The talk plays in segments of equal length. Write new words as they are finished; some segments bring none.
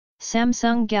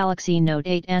Samsung Galaxy Note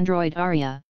 8 Android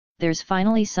Oreo, there's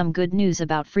finally some good news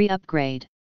about free upgrade.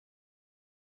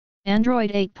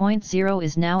 Android 8.0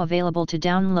 is now available to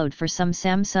download for some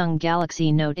Samsung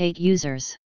Galaxy Note 8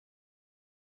 users.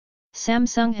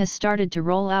 Samsung has started to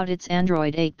roll out its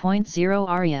Android 8.0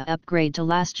 Oreo upgrade to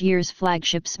last year's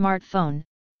flagship smartphone,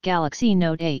 Galaxy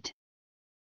Note 8.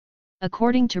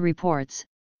 According to reports,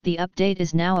 the update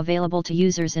is now available to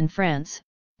users in France,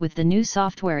 with the new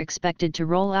software expected to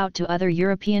roll out to other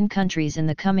European countries in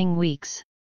the coming weeks.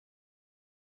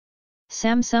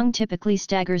 Samsung typically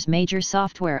staggers major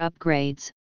software upgrades,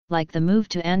 like the move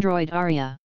to Android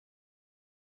Oreo.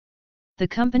 The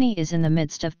company is in the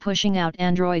midst of pushing out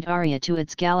Android Oreo to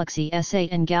its Galaxy S8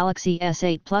 and Galaxy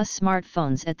S8 Plus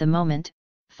smartphones at the moment,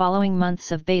 following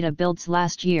months of beta builds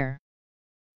last year.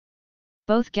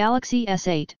 Both Galaxy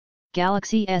S8,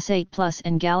 Galaxy S8 Plus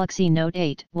and Galaxy Note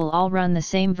 8 will all run the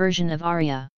same version of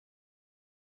Oreo.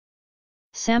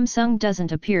 Samsung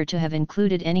doesn't appear to have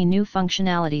included any new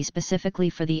functionality specifically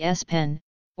for the S Pen,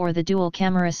 or the dual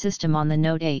camera system on the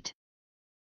Note 8.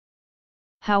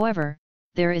 However,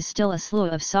 there is still a slew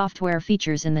of software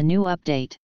features in the new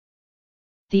update.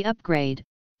 The upgrade,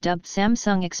 dubbed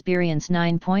Samsung Experience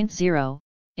 9.0,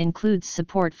 includes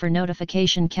support for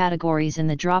notification categories in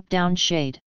the drop-down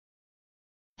shade.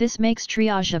 This makes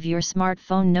triage of your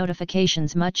smartphone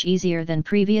notifications much easier than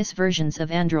previous versions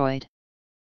of Android.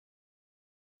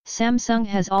 Samsung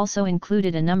has also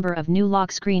included a number of new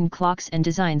lock screen clocks and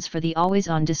designs for the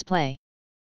always-on display.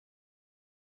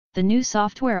 The new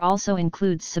software also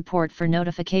includes support for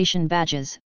notification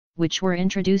badges, which were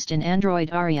introduced in Android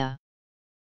Oreo.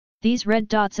 These red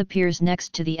dots appears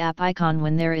next to the app icon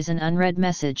when there is an unread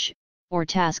message, or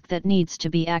task that needs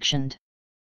to be actioned.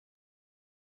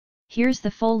 Here's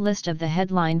the full list of the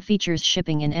headline features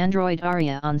shipping in Android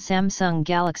Oreo on Samsung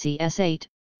Galaxy S8,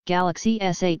 Galaxy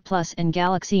S8 Plus and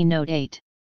Galaxy Note 8.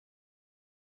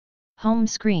 Home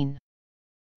screen.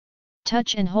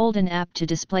 Touch and hold an app to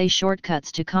display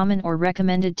shortcuts to common or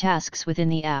recommended tasks within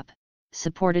the app,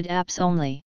 supported apps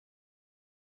only.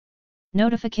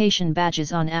 Notification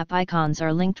badges on app icons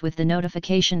are linked with the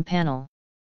notification panel.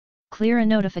 Clear a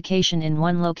notification in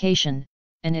one location,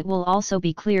 and it will also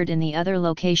be cleared in the other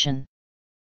location.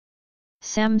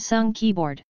 Samsung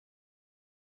keyboard.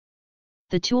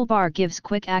 The toolbar gives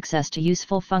quick access to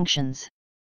useful functions.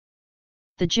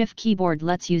 The GIF keyboard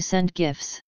lets you send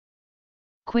GIFs.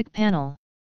 Quick panel.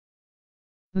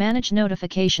 Manage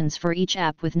notifications for each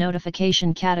app with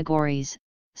notification categories,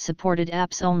 supported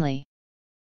apps only.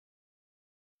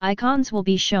 Icons will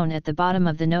be shown at the bottom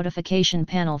of the notification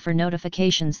panel for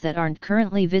notifications that aren't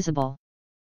currently visible.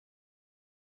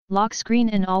 Lock screen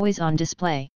and always-on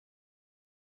display.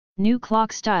 New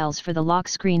clock styles for the lock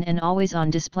screen and always-on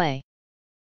display.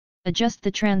 Adjust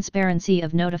the transparency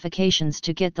of notifications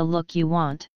to get the look you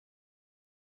want.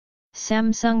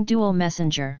 Samsung Dual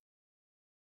Messenger.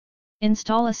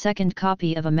 Install a second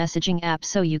copy of a messaging app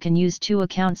so you can use two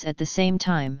accounts at the same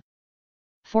time.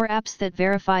 For apps that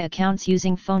verify accounts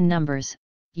using phone numbers,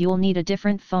 you'll need a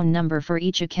different phone number for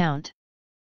each account.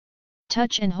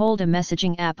 Touch and hold a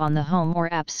messaging app on the home or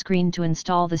apps screen to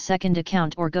install the second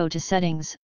account or go to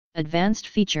Settings, Advanced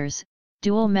Features,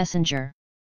 Dual Messenger.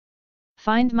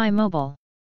 Find My Mobile.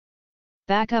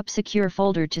 Backup secure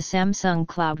folder to Samsung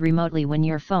Cloud remotely when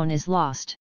your phone is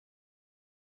lost.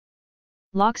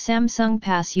 Lock Samsung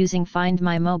Pass using Find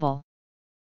My Mobile.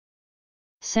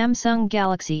 Samsung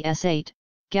Galaxy S8,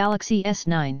 Galaxy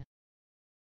S9.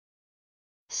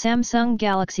 Samsung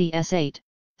Galaxy S8,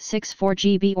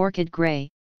 64GB Orchid Grey,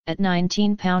 at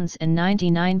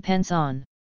 £19.99 on.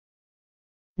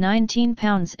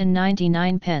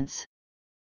 £19.99.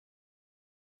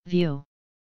 View.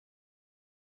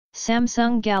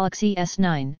 Samsung Galaxy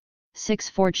S9,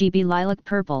 64GB Lilac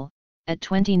Purple, at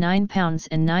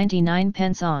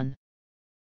 £29.99 on.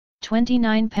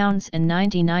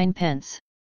 £29.99.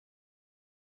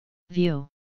 View.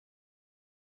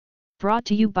 Brought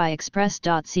to you by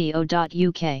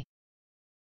express.co.uk.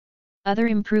 Other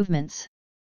improvements.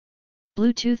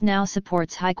 Bluetooth now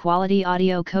supports high-quality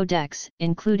audio codecs,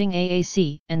 including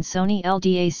AAC and Sony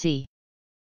LDAC.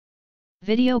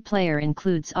 Video player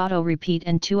includes auto-repeat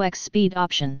and 2x speed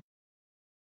option.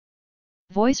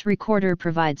 Voice recorder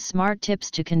provides smart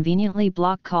tips to conveniently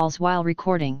block calls while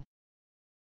recording.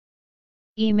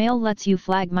 Email lets you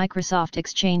flag Microsoft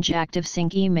Exchange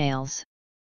ActiveSync emails.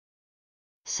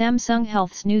 Samsung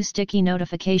Health's new sticky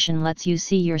notification lets you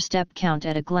see your step count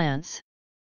at a glance.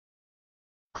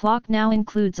 Clock now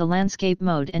includes a landscape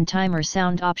mode and timer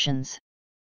sound options.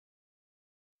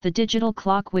 The digital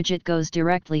clock widget goes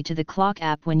directly to the clock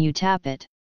app when you tap it.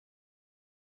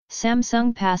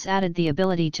 Samsung Pass added the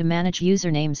ability to manage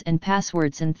usernames and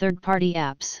passwords in third-party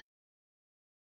apps.